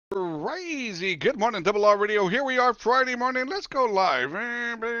crazy. Good morning, Double R Radio. Here we are Friday morning. Let's go live.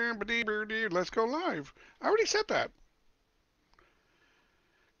 Let's go live. I already said that.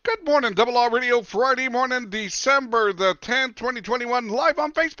 Good morning, Double R Radio. Friday morning, December the 10th, 2021, live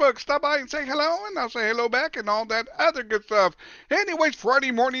on Facebook. Stop by and say hello, and I'll say hello back and all that other good stuff. Anyways,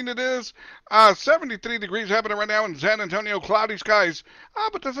 Friday morning it is. 73 degrees happening right now in San Antonio, cloudy skies.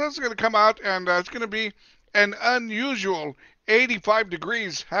 But the sun's going to come out, and it's going to be an unusual 85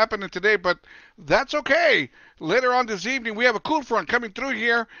 degrees happening today, but that's okay. Later on this evening, we have a cool front coming through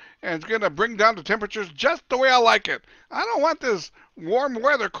here, and it's going to bring down the temperatures just the way I like it. I don't want this warm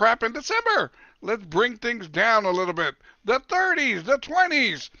weather crap in December. Let's bring things down a little bit. The 30s, the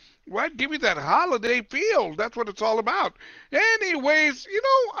 20s. Right? Give you that holiday feel. That's what it's all about. Anyways,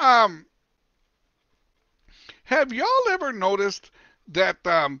 have y'all ever noticed that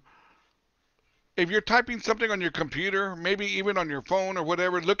if you're typing something on your computer, maybe even on your phone or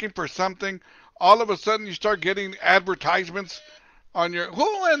whatever, looking for something, all of a sudden you start getting advertisements on your...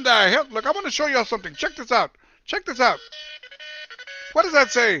 Who in the hell? Look, I want to show y'all something. Check this out. Check this out. What does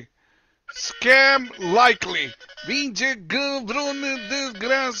that say? Scam likely. Pinche cabrones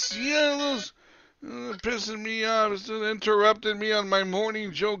desgraciados. Pissing me off. It's interrupted me on my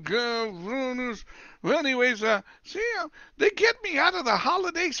morning show. Cabrones. Well, anyways, they get me out of the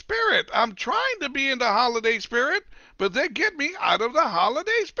holiday spirit. I'm trying to be in the holiday spirit, but they get me out of the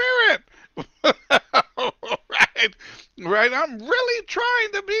holiday spirit. Right. I'm really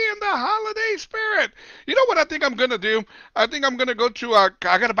trying to be in the holiday spirit. You know what I think I'm going to do? I think I'm going to go to, I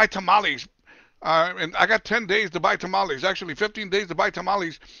got to buy tamales. And I got 10 days to buy tamales. Actually, 15 days to buy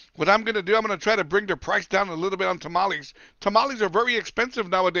tamales. What I'm going to do, I'm going to try to bring the price down a little bit on tamales. Tamales are very expensive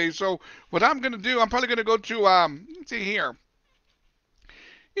nowadays. So what I'm going to do, I'm probably going to go to, let's see here.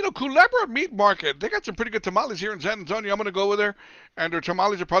 Culebra Meat Market. They got some pretty good tamales here in San Antonio. I'm going to go over there, and their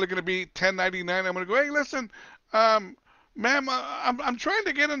tamales are probably going to be $10.99. I'm going to go, hey, listen, ma'am, I'm trying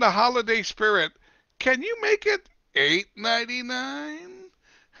to get in the holiday spirit. Can you make it $8.99?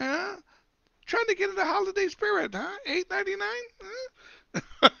 Huh? Trying to get in the holiday spirit, huh? $8.99?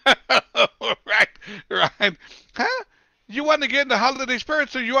 Huh? Right. Huh? You want to get in the holiday spirit,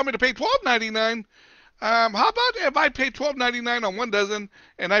 so you want me to pay $12.99? How about if I pay $12.99 on one dozen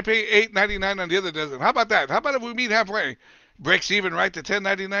and I pay $8.99 on the other dozen? How about that? How about if we meet halfway? Breaks even, right, to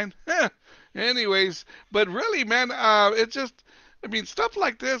 $10.99? Anyways, but really, man, it's just, stuff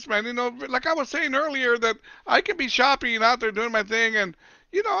like this, man, like I was saying earlier, that I can be shopping out there doing my thing and,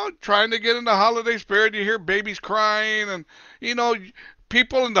 trying to get in the holiday spirit. You hear babies crying and,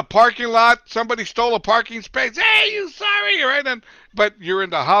 people in the parking lot, somebody stole a parking space. Hey, you sorry, right? But you're in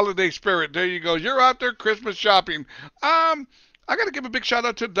the holiday spirit. There you go. You're out there Christmas shopping. I got to give a big shout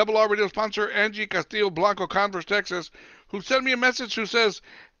out to Double R Radio sponsor Angie Castillo Blanco, Converse, Texas, who sent me a message who says,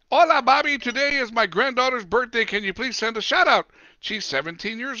 "Hola, Bobby. Today is my granddaughter's birthday. Can you please send a shout out? She's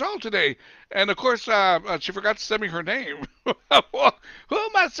 17 years old today." And of course, she forgot to send me her name. Who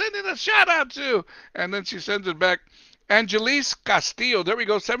am I sending a shout out to? And then she sends it back. Angelise Castillo. There we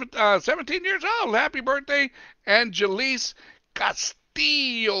go. 17 years old. Happy birthday, Angelise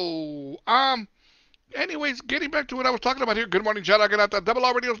Castillo. Anyways, getting back to what I was talking about here. Good morning, shout out to Double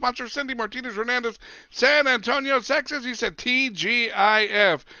R Radio sponsor Cindy Martinez Hernandez, San Antonio, Texas. He said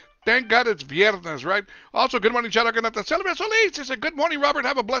TGIF. Thank God it's Viernes, right? Also, good morning, shout out to Sylvia Solis. He said, good morning, Robert.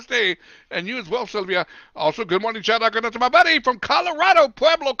 Have a blessed day. And you as well, Sylvia. Also, good morning, shout out to my buddy from Colorado,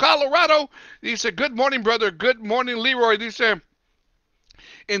 Pueblo, Colorado. He said, good morning, brother. Good morning, Leroy. He said,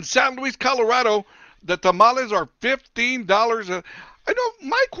 in San Luis, Colorado, the tamales are $15. I know,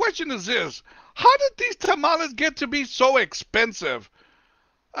 my question is this. How did these tamales get to be so expensive?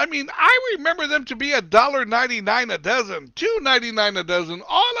 I remember them to be $1.99 a dozen, $2.99 a dozen.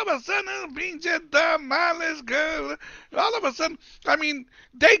 All of a sudden, pinche tamales, girl. All of a sudden,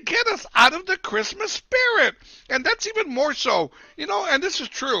 they get us out of the Christmas spirit. And that's even more so, and this is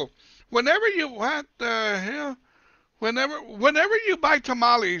true. Whenever you buy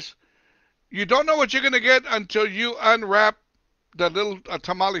tamales, you don't know what you're going to get until you unwrap the little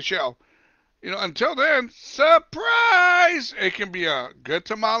tamale shell. Until then, surprise! It can be a good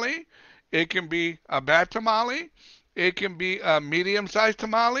tamale. It can be a bad tamale. It can be a medium-sized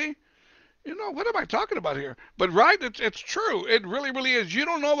tamale. What am I talking about here? But right, it's true. It really, really is. You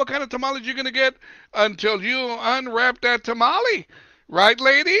don't know what kind of tamales you're going to get until you unwrap that tamale. Right,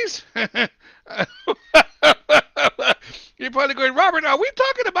 ladies? You're probably going, Robert, are we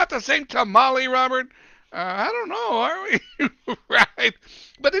talking about the same tamale, Robert? I don't know, are we? Right.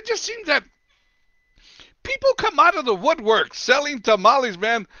 But it just seems that people come out of the woodwork selling tamales,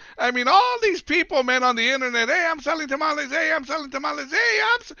 man. I mean, all these people, man, on the internet. Hey, I'm selling tamales. Hey, I'm selling tamales. Hey,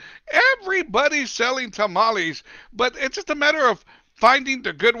 everybody's selling tamales. But it's just a matter of finding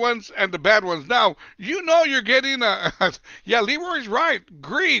the good ones and the bad ones. Now, you know you're getting a. Yeah, Leroy's right.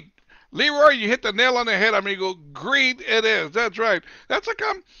 Greed. Leroy, you hit the nail on the head, amigo. Greed it is. That's right. That's like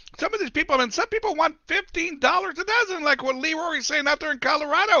some of these people, I mean, some people want $15 a dozen, like what Leroy's saying out there in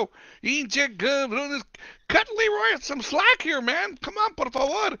Colorado. Ain't you good? Cut Leroy some slack here, man. Come on, por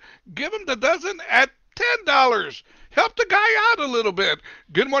favor. Give him the dozen at $10. Help the guy out a little bit.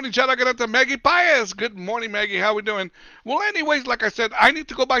 Good morning, shout out to Maggie Paez. Good morning, Maggie. How we doing? Well, anyways, like I said, I need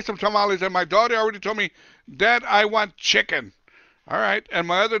to go buy some tamales, and my daughter already told me, Dad, I want chicken. All right. And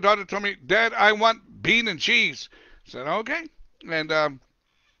my other daughter told me, Dad, I want bean and cheese. I said, okay. And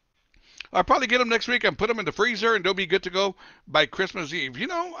I'll probably get them next week and put them in the freezer, and they'll be good to go by Christmas Eve. You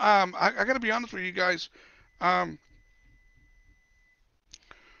know, I got to be honest with you guys.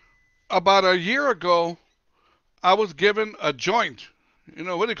 About a year ago, I was given a joint. You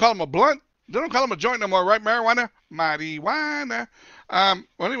know, what do you call them, a blunt? They don't call them a joint no more, right? Marijuana? Marijuana. Well,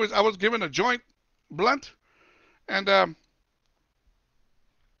 anyways, I was given a joint blunt, and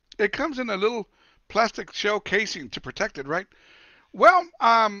it comes in a little plastic shell casing to protect it, right? Well,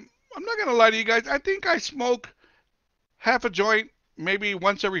 I'm not going to lie to you guys. I think I smoke half a joint maybe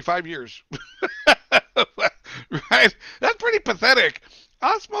once every 5 years. Right? That's pretty pathetic.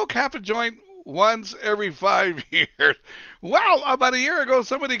 I'll smoke half a joint once every 5 years. Well, about a year ago,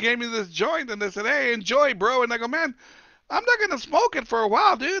 somebody gave me this joint, and they said, hey, enjoy, bro. And I go, man, I'm not going to smoke it for a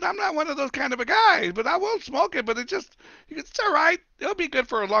while, dude. I'm not one of those kind of a guys, but I will smoke it. But it's all right. It'll be good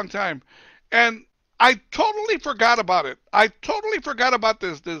for a long time. And I totally forgot about it. I totally forgot about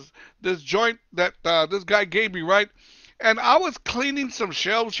this joint that this guy gave me, right? And I was cleaning some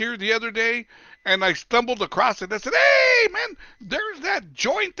shelves here the other day, and I stumbled across it. I said, hey, man, there's that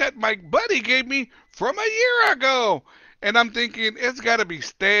joint that my buddy gave me from a year ago. And I'm thinking, it's got to be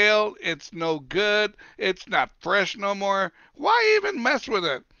stale. It's no good. It's not fresh no more. Why even mess with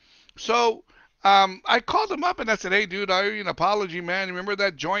it? So I called him up and I said, hey, dude, I owe you an apology, man. Remember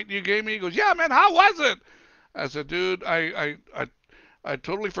that joint you gave me? He goes, yeah, man, how was it? I said, dude, I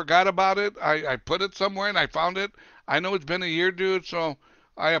totally forgot about it. I put it somewhere and I found it. I know it's been a year, dude, so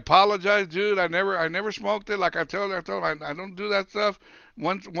I apologize, dude. I never smoked it. Like I told him, I don't do that stuff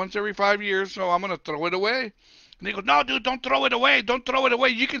once every 5 years, so I'm going to throw it away. And he goes, no, dude, don't throw it away. Don't throw it away.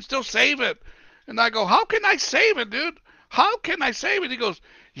 You can still save it. And I go, how can I save it, dude? How can I save it? He goes,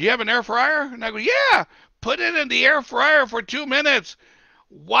 you have an air fryer? And I go, yeah. Put it in the air fryer for 2 minutes.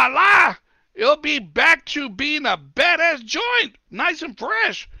 Voila! It'll be back to being a badass joint. Nice and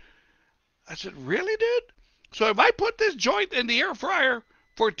fresh. I said, really, dude? So if I put this joint in the air fryer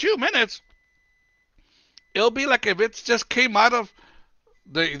for 2 minutes, it'll be like if it just came out of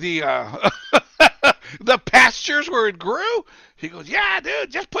the the pastures where it grew. He goes, yeah,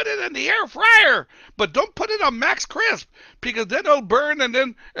 dude, just put it in the air fryer, but don't put it on max crisp, because then it'll burn and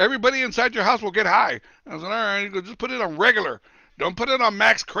then everybody inside your house will get high. I said, all right. He goes, just put it on regular. Don't put it on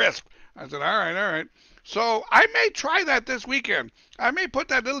max crisp. I said, all right. So I may try that this weekend. I may put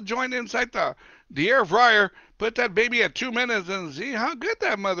that little joint inside the air fryer, put that baby at 2 minutes and see how good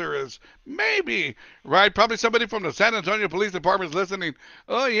that mother is. Maybe. Right? Probably somebody from the San Antonio Police Department is listening.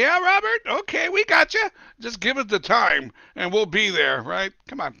 Oh, yeah, Robert? Okay, we got you. Just give us the time and we'll be there, right?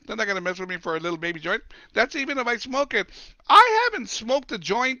 Come on. They're not going to mess with me for a little baby joint. That's even if I smoke it. I haven't smoked a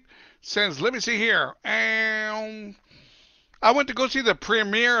joint since, let me see here. I went to go see the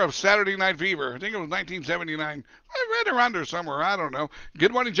premiere of Saturday Night Fever. I think it was 1979. I read around there somewhere. I don't know.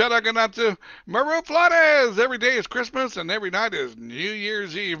 Good morning, Judd. I'm going to Maru Flores. Every day is Christmas and every night is New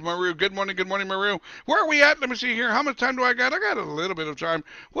Year's Eve. Maru, good morning, Maru. Where are we at? Let me see here. How much time do I got? I got a little bit of time.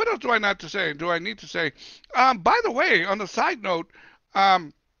 What else do I not to say? Do I need to say? By the way, on the side note,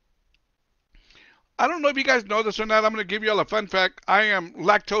 I don't know if you guys know this or not. I'm going to give you all a fun fact. I am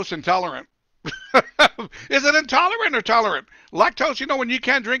lactose intolerant. Is it intolerant or tolerant? Lactose, you know, when you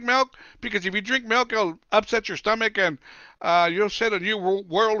can't drink milk, because if you drink milk, it'll upset your stomach and you'll set a new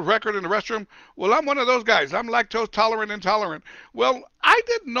world record in the restroom. Well, I'm one of those guys. I'm lactose tolerant, intolerant. Well, I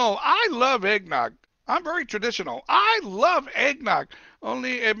didn't know. I love eggnog. I'm very traditional. I love eggnog.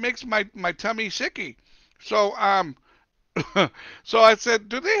 Only it makes my tummy sicky. So, so I said,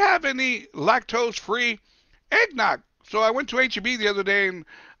 do they have any lactose-free eggnog? So I went to H-E-B the other day and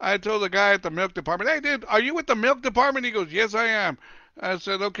I told the guy at the milk department, hey, dude, are you with the milk department? He goes, yes, I am. I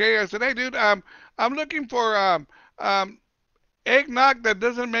said, okay. I said, hey, dude, I'm looking for eggnog that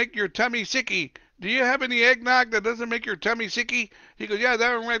doesn't make your tummy sicky. do you have any eggnog that doesn't make your tummy sicky? He goes, yeah,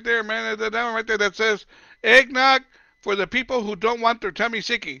 that one right there, man. That one right there that says eggnog for the people who don't want their tummy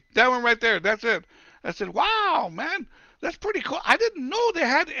sicky. That one right there, that's it. I said, wow, man, that's pretty cool. I didn't know they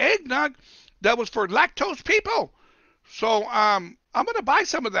had eggnog that was for lactose people. So I'm gonna buy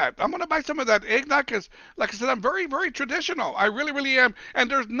some of that. I'm gonna buy some of that eggnog because, like I said, I'm very, very traditional. I really, really am. And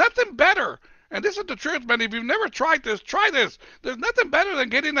there's nothing better. And this is the truth, man. If you've never tried this, try this. There's nothing better than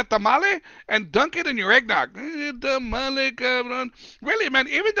getting a tamale and dunk it in your eggnog. Tamale, cabrón. Really, man.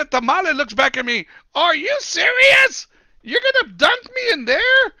 Even the tamale looks back at me. Are you serious? You're gonna dunk me in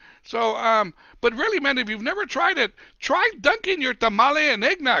there? So, but really, man, if you've never tried it, try dunking your tamale in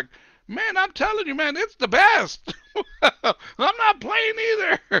eggnog. Man, I'm telling you, man, it's the best. I'm not playing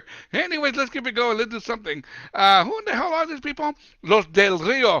either. Anyways, let's keep it going. Let's do something. Who in the hell are these people? Los del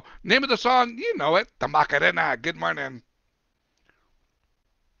Rio. Name of the song, you know it. The Macarena. Good morning.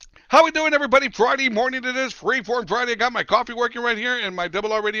 How we doing, everybody? Friday morning it is. Freeform Friday. I got my coffee working right here in my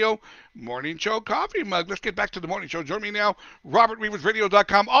RRR Radio Morning Show coffee mug. Let's get back to the morning show. Join me now,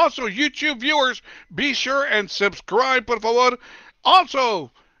 robertrivasradio.com. Also, YouTube viewers, be sure and subscribe, por favor.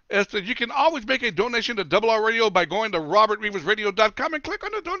 Also, you can always make a donation to RRR Radio by going to robertrivasradio.com and click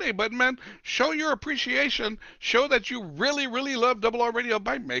on the donate button, man. Show your appreciation. Show that you really, really love RRR Radio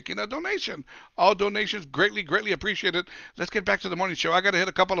by making a donation. All donations greatly, greatly appreciated. Let's get back to the morning show. I got to hit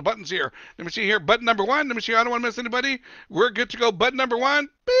a couple of buttons here. Let me see here. Button number 1. Let me see. I don't want to miss anybody. We're good to go. Button number 1.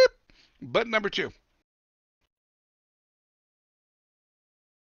 Beep. Button number 2.